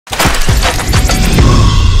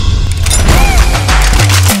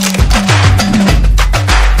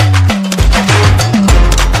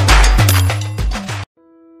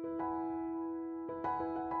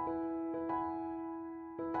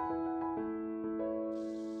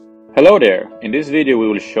Hello there! In this video we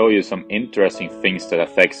will show you some interesting things that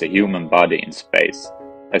affects the human body in space.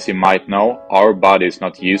 As you might know, our body is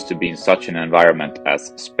not used to be in such an environment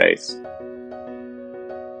as space.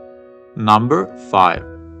 Number 5.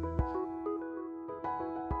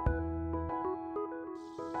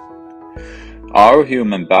 Our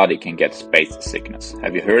human body can get space sickness.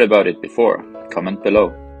 Have you heard about it before? Comment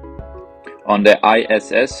below. On the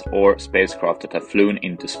ISS or spacecraft that have flown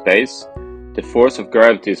into space, the force of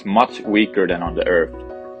gravity is much weaker than on the Earth.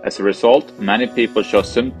 As a result, many people show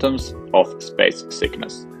symptoms of space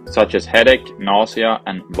sickness, such as headache, nausea,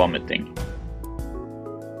 and vomiting.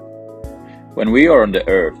 When we are on the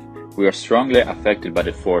Earth, we are strongly affected by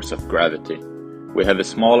the force of gravity. We have a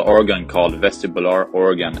small organ called vestibular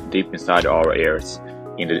organ deep inside our ears,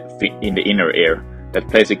 in the inner ear, that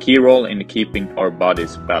plays a key role in keeping our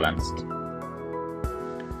bodies balanced.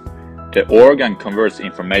 The organ converts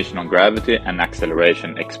information on gravity and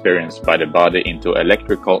acceleration experienced by the body into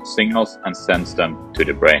electrical signals and sends them to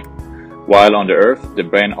the brain. While on the Earth, the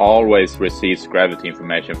brain always receives gravity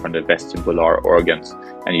information from the vestibular organs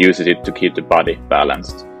and uses it to keep the body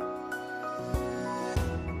balanced.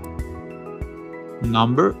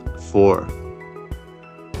 Number 4.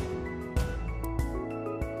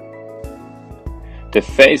 The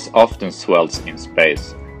face often swells in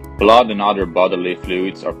space. Blood and other bodily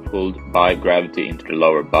fluids are pulled by gravity into the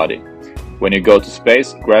lower body. When you go to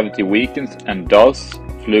space, gravity weakens and thus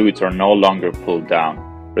fluids are no longer pulled down,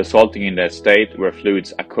 resulting in a state where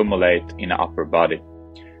fluids accumulate in the upper body.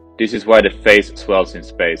 This is why the face swells in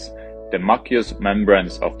space. The mucous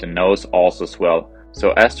membranes of the nose also swell,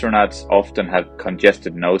 so astronauts often have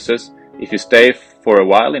congested noses. If you stay for a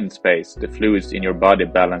while in space, the fluids in your body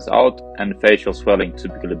balance out and facial swelling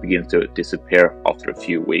typically begins to disappear after a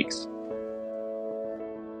few weeks.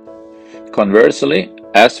 Conversely,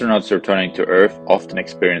 astronauts returning to Earth often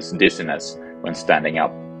experience dizziness when standing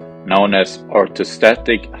up, known as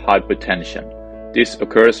orthostatic hypotension. This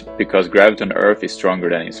occurs because gravity on Earth is stronger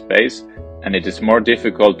than in space, and it is more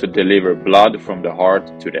difficult to deliver blood from the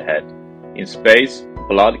heart to the head. In space,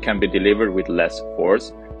 blood can be delivered with less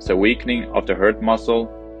force, so weakening of the heart muscle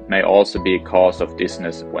may also be a cause of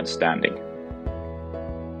dizziness when standing.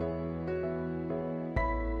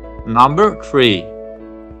 Number 3.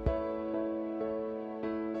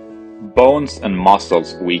 Bones and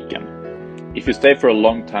muscles weaken. If you stay for a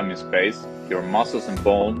long time in space, your muscles and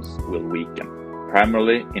bones will weaken,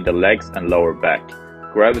 primarily in the legs and lower back.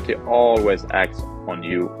 Gravity always acts on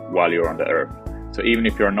you while you're on the Earth. So even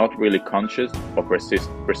if you're not really conscious of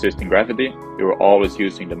resisting gravity, you're always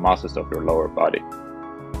using the muscles of your lower body.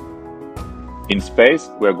 In space,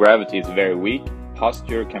 where gravity is very weak,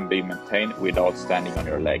 posture can be maintained without standing on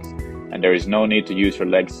your legs, and there is no need to use your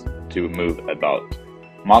legs to move about.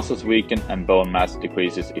 Muscles weaken and bone mass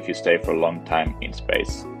decreases if you stay for a long time in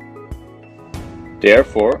space.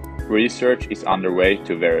 Therefore, research is underway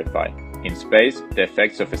to verify, in space, the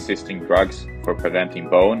effects of assisting drugs for preventing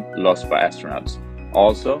bone loss by astronauts.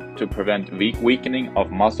 Also, to prevent weakening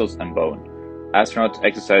of muscles and bone. Astronauts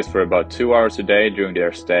exercise for about 2 hours a day during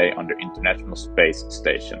their stay on the International Space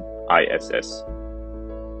Station, ISS.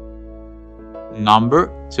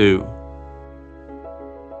 Number 2.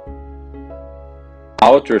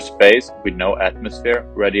 Outer space with no atmosphere,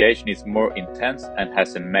 radiation is more intense and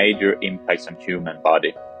has a major impact on human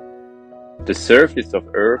body. The surface of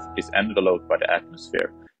Earth is enveloped by the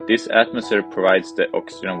atmosphere. This atmosphere provides the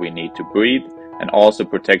oxygen we need to breathe and also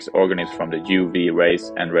protects organisms from the UV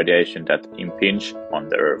rays and radiation that impinge on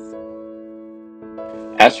the Earth.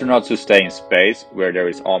 Astronauts who stay in space, where there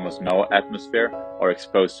is almost no atmosphere, are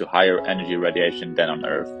exposed to higher energy radiation than on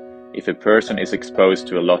Earth. If a person is exposed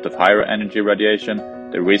to a lot of higher energy radiation,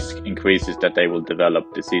 the risk increases that they will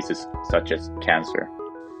develop diseases such as cancer.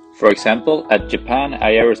 For example, at Japan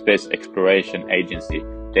Aerospace Exploration Agency,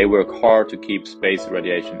 they work hard to keep space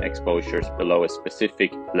radiation exposures below a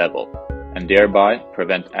specific level, and thereby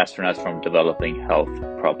prevent astronauts from developing health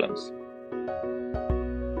problems.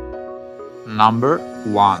 Number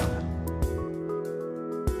 1.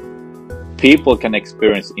 People can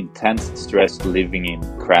experience intense stress living in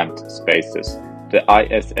cramped spaces. The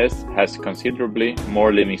ISS has considerably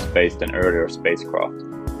more living space than earlier spacecraft.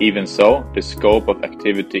 Even so, the scope of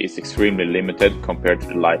activity is extremely limited compared to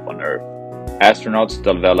the life on Earth. Astronauts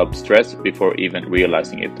develop stress before even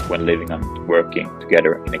realizing it when living and working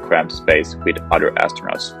together in a cramped space with other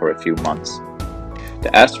astronauts for a few months. The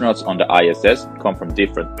astronauts on the ISS come from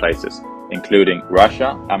different places, including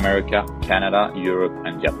Russia, America, Canada, Europe,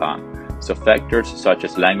 and Japan. So factors such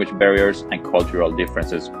as language barriers and cultural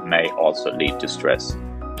differences may also lead to stress.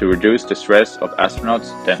 To reduce the stress of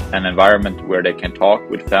astronauts, then an environment where they can talk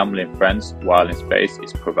with family and friends while in space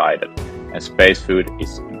is provided, and space food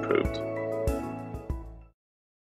is improved.